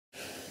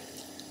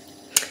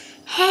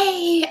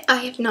Hey,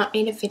 I have not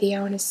made a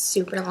video in a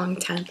super long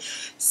time.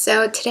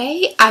 So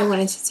today I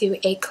wanted to do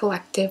a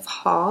collective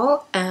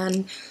haul,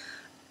 and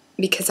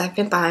because I've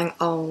been buying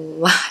a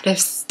lot of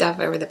stuff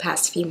over the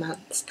past few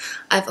months.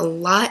 I have a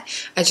lot.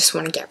 I just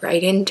want to get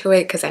right into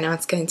it because I know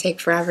it's going to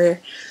take forever.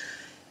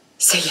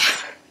 So yeah,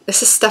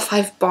 this is stuff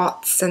I've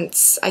bought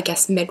since I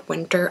guess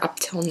midwinter up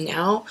till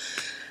now,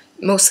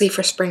 mostly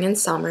for spring and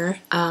summer.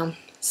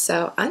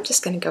 So I'm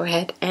just going to go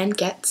ahead and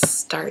get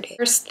started.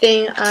 First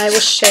thing I will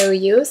show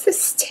you is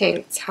this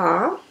tank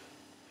top.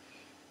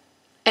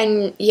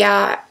 And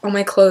yeah, all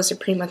my clothes are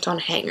pretty much on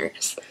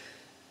hangers.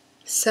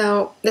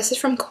 So this is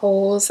from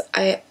Kohl's.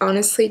 I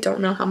honestly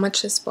don't know how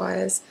much this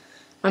was.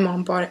 My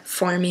mom bought it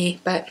for me,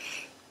 but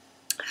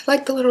I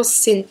like the little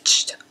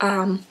cinched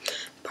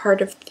part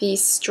of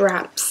these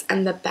straps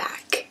and the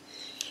back.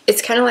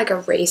 It's kind of like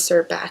a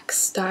racer back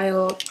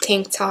style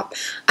tank top.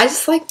 I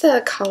just like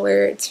the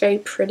color. It's very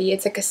pretty.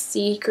 It's like a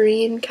sea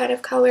green kind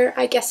of color,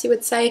 I guess you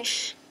would say.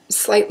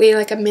 Slightly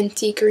like a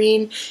minty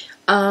green.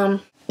 There.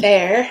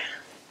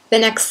 The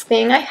next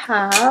thing I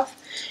have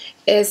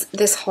is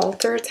this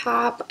halter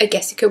top. I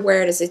guess you could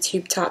wear it as a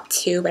tube top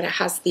too, but it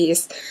has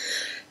these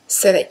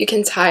so that you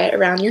can tie it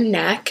around your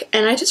neck.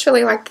 And I just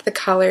really liked the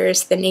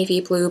colors, the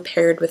navy blue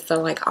paired with the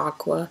like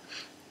aqua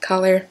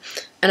color.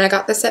 And I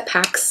got this at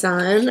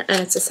PacSun, and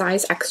it's a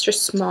size extra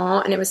small,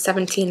 and it was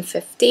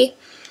 $17.50.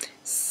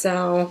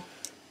 So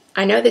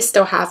I know they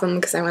still have them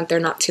because I went there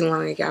not too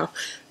long ago.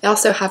 They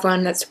also have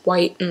one that's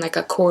white and like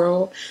a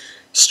coral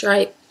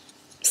stripe.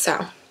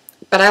 So,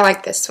 but I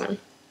like this one.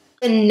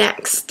 The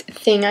next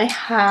thing I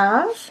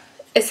have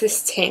is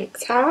this tank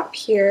top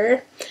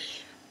here.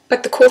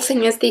 But the cool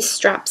thing is these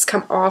straps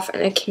come off,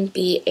 and it can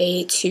be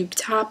a tube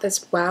top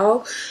as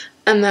well.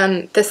 And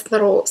then this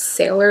little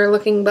sailor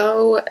looking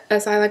bow,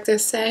 as I like to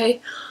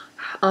say,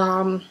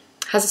 has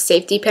a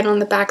safety pin on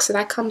the back, so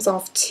that comes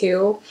off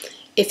too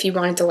if you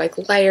wanted to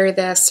like layer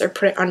this or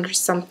put it under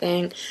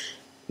something,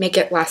 make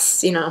it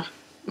less, you know,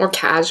 more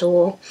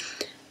casual.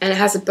 And it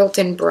has a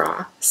built-in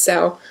bra,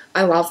 so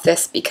I love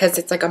this because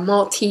it's like a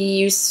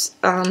multi-use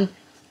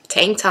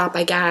tank top,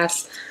 I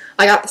guess.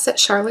 I got this at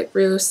Charlotte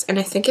Russe, and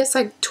I think it's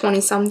like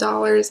 $20-some.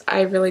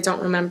 I really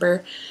don't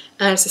remember.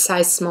 And it's a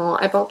size small.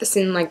 I bought this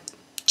in like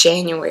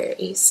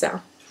January. So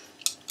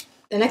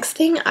the next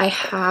thing I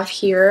have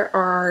here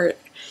are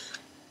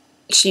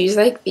shoes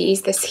like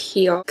these, this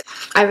heel.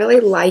 I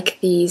really like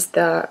these,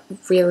 the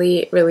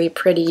really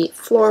pretty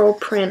floral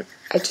print.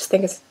 I just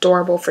think it's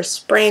adorable for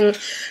spring.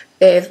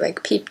 They have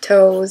like peep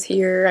toes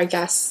here, I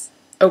guess,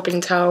 open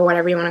toe,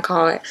 whatever you want to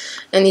call it,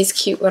 and these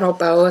cute little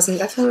bows. And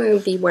definitely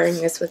would be wearing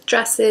this with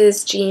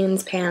dresses,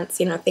 jeans, pants,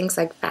 you know, things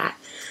like that.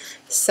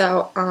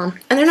 So, and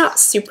they're not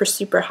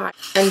super high.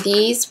 And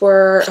these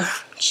were,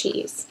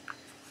 geez,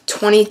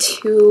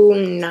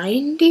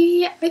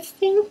 $22.90, I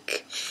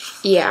think.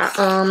 Yeah,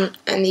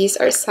 and these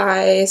are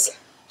size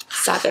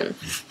 7.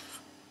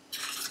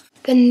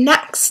 The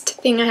next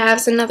thing I have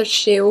is another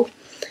shoe.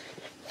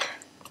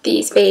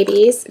 These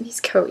babies, these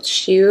Coach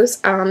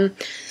shoes.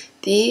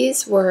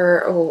 These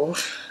were,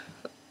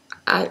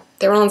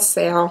 they were on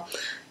sale.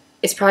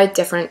 It's probably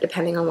different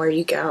depending on where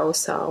you go,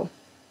 so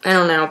I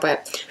don't know,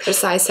 but they're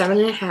size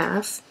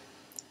 7.5.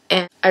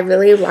 And I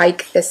really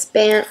like this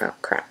band. Oh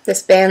crap.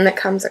 This band that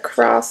comes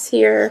across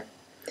here.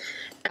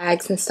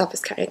 Bags and stuff is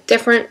kind of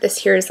different. This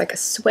here is like a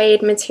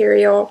suede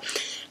material.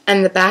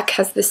 And the back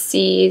has the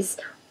C's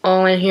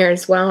all in here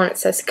as well. And it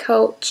says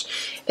Coach.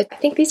 I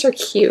think these are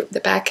cute.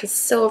 The back is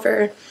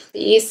silver.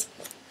 They're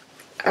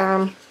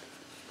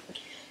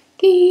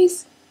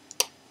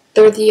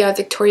the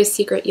Victoria's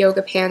Secret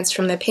yoga pants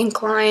from the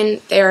Pink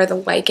line. They are the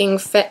legging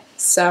fit.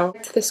 So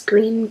it's this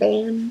green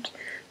band,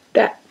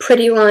 that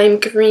pretty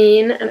lime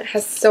green, and it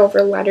has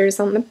silver letters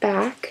on the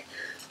back.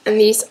 And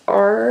these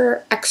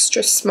are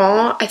extra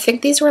small. I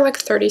think these were like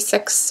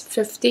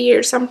 $36.50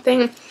 or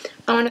something.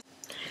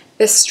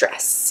 This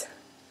dress.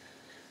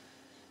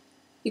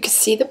 You can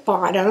see the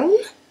bottom,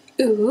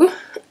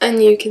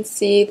 and you can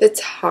see the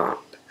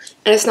top.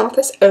 And it's not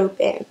this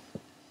open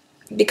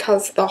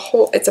because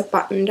it's a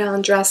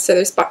button-down dress, so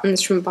there's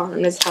buttons from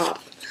bottom to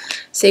top.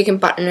 So you can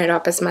button it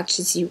up as much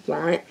as you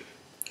want.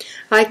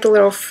 I like the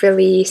little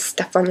frilly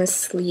stuff on the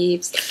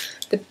sleeves.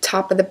 The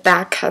top of the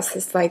back has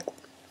this like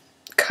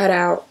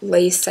cutout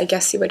lace, I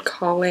guess you would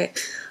call it.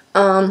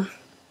 I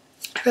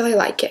really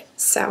like it.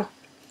 So,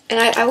 and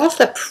I love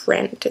the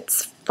print.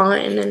 It's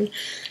fun and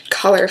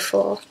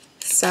colorful.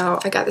 So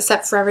I got this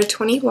at Forever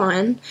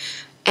 21,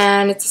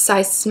 and it's a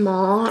size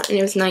small, and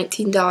it was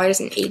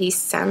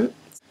 $19.80.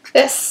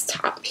 This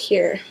top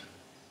here.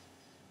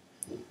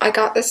 I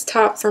got this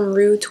top from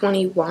Rue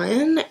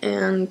 21,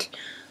 and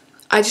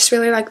I just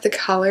really like the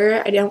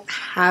color. I don't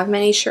have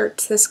many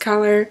shirts this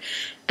color,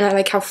 and I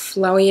like how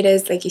flowy it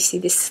is. Like, you see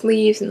the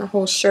sleeves and the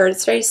whole shirt.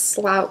 It's very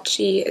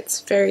slouchy. It's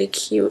very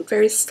cute,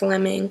 very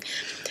slimming.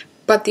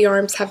 But the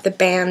arms have the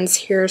bands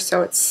here,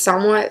 so it's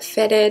somewhat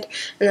fitted.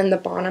 And then the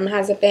bottom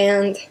has a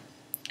band.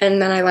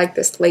 And then I like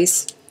this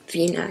lace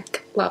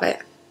V-neck. Love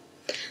it.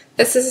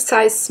 This is a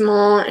size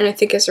small, and I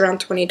think it's around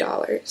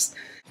 $20.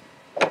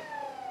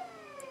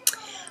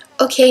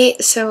 Okay,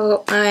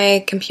 so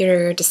my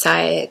computer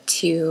decided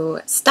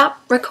to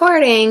stop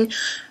recording.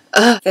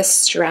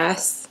 This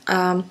dress.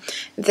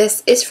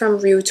 This is from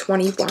Rue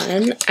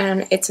 21,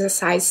 and it's a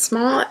size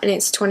small, and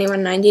it's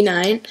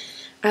 $21.99.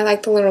 I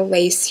like the little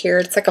lace here.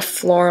 It's like a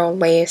floral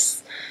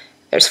lace.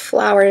 There's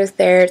flowers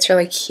there. It's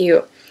really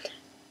cute.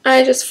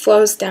 And it just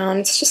flows down.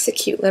 It's just a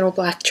cute little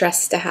black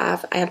dress to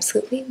have. I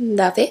absolutely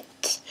love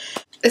it.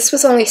 This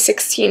was only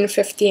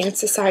 $16.50, and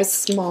it's a size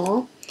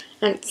small.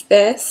 And it's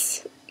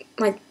this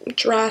like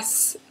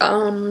dress.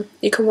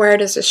 You can wear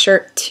it as a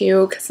shirt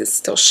too because it's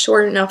still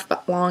short enough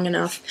but long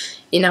enough.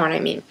 You know what I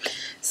mean.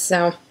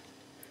 So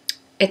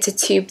it's a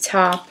tube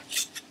top.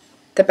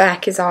 The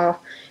back is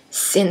all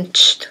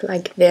cinched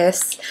like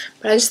this,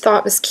 but I just thought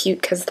it was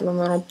cute because of the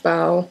little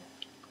bow.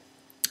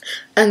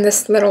 And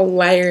this little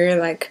layer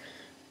like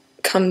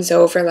comes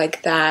over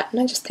like that,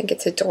 and I just think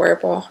it's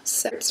adorable.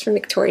 So it's from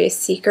Victoria's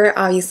Secret.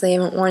 Obviously I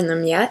haven't worn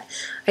them yet.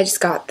 I just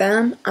got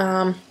them.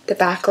 The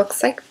back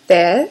looks like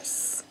this.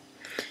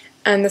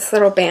 And this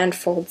little band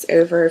folds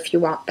over if you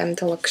want them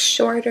to look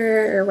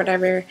shorter or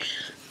whatever.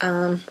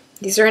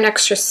 These are an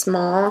extra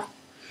small.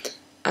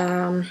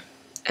 And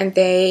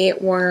they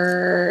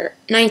were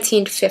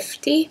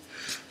 $19.50.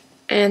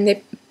 And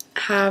they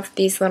have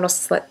these little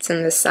slits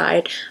in the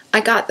side.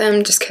 I got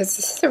them just because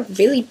this is a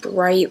really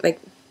bright, like,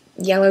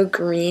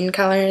 yellow-green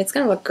color. And it's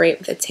going to look great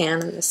with a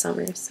tan in the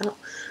summer. So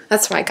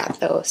that's why I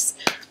got those.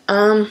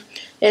 The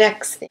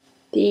next thing.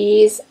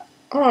 These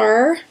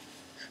are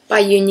by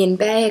Union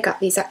Bay. I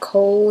got these at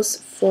Kohl's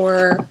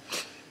for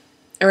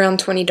around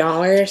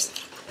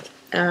 $20.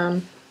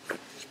 And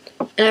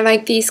I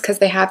like these because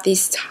they have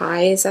these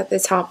ties at the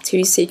top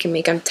too, so you can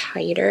make them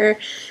tighter,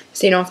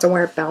 so you don't have to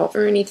wear a belt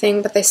or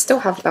anything, but they still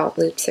have belt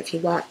loops if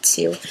you want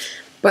to.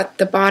 But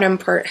the bottom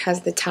part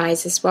has the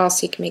ties as well,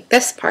 so you can make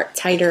this part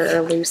tighter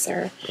or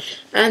looser.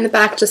 And the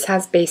back just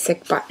has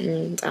basic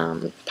buttoned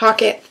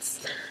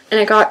pockets. And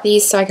I got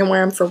these so I can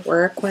wear them for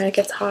work when it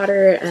gets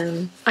hotter,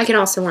 and I can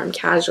also wear them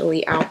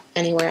casually out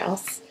anywhere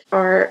else.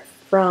 Are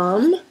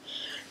from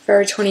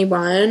Forever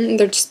 21.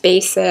 They're just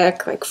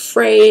basic, like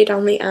frayed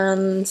on the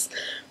ends,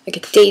 like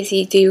a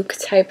Daisy Duke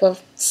type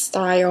of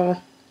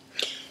style.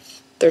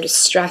 They're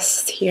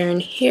distressed here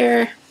and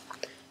here.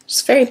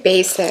 Just very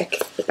basic.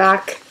 The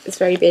back is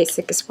very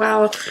basic as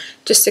well.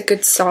 Just a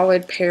good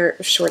solid pair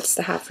of shorts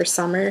to have for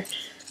summer.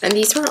 And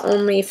these were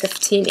only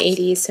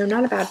 $15.80, so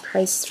not a bad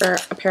price for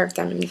a pair of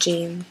denim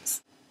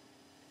jeans.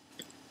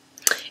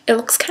 It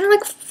looks kind of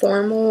like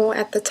formal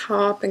at the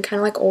top and kind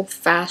of like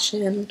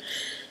old-fashioned.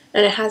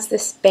 And it has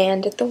this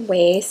band at the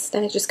waist,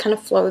 and it just kind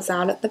of flows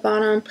out at the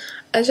bottom.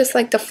 I just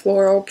like the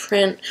floral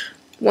print.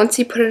 Once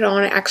you put it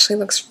on, it actually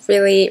looks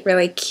really,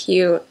 really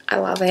cute. I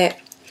love it.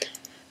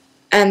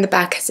 And the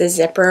back has a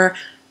zipper.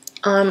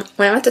 When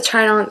I went to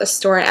try it on at the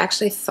store, I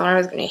actually thought I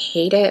was going to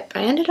hate it, but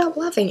I ended up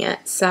loving it.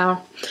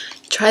 So,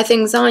 try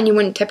things on you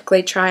wouldn't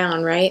typically try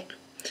on, right?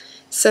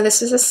 So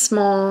this is a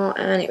small,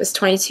 and it was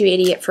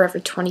 $22.80 at Forever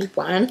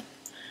 21.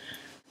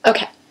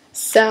 Okay,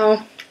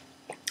 so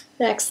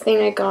the next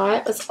thing I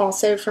got was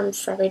also from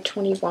Forever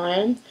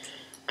 21,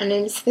 and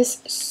it's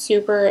this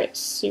super,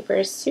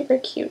 super, super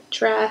cute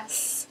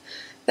dress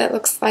that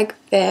looks like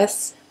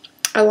this.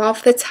 I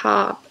love the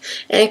top,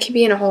 and it can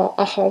be in a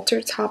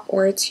halter top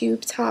or a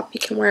tube top. You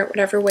can wear it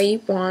whatever way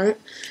you want,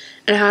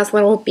 and it has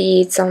little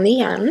beads on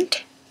the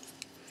end.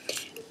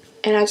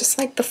 And I just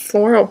like the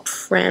floral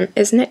print.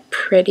 Isn't it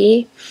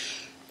pretty?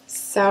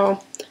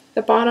 So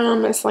the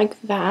bottom is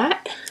like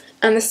that,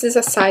 and this is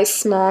a size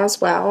small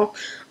as well.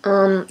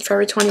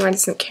 Forever 21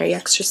 doesn't carry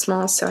extra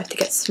small, so I have to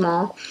get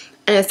small,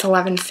 and it's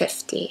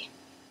 $11.50.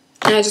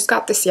 And I just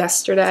got this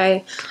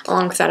yesterday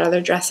along with that other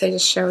dress I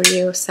just showed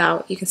you,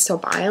 so you can still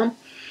buy them.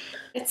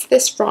 It's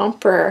this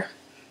romper.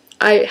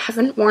 I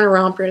haven't worn a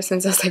romper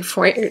since I was like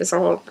 4 years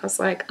old. I was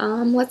like,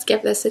 let's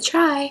give this a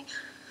try.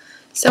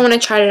 So when I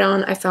tried it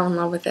on, I fell in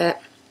love with it.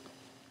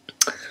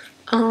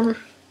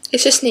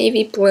 It's just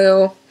navy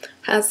blue.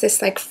 Has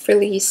this like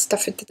frilly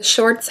stuff. The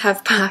shorts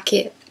have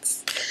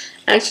pockets.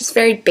 And it's just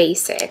very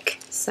basic.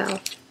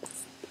 So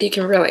you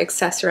can really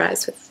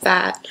accessorize with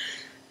that.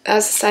 That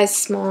was a size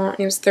small, and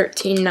it was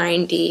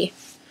 $13.90.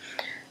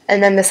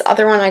 And then this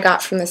other one I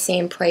got from the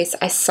same place.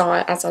 I saw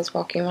it as I was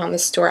walking around the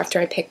store after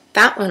I picked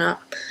that one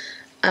up.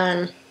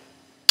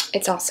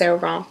 It's also a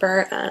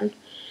romper, and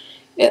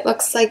it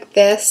looks like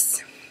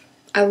this.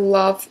 I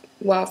love,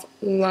 love,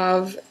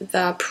 love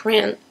the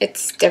print.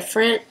 It's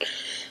different.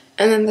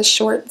 And then the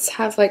shorts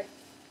have like,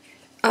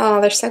 oh,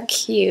 they're so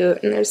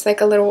cute. And there's like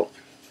a little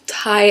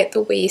tie at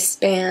the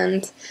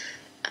waistband.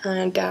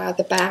 And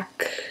the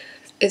back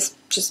is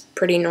just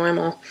pretty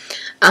normal.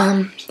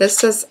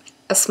 This is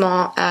a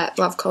small at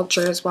Love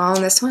Culture as well,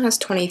 and this one is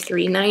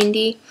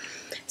 $23.90.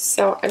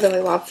 So I really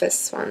love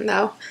this one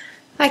though.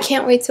 I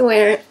can't wait to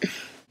wear it.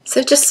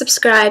 So just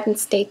subscribe and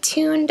stay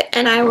tuned,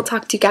 and I will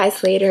talk to you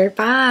guys later.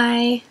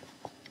 Bye!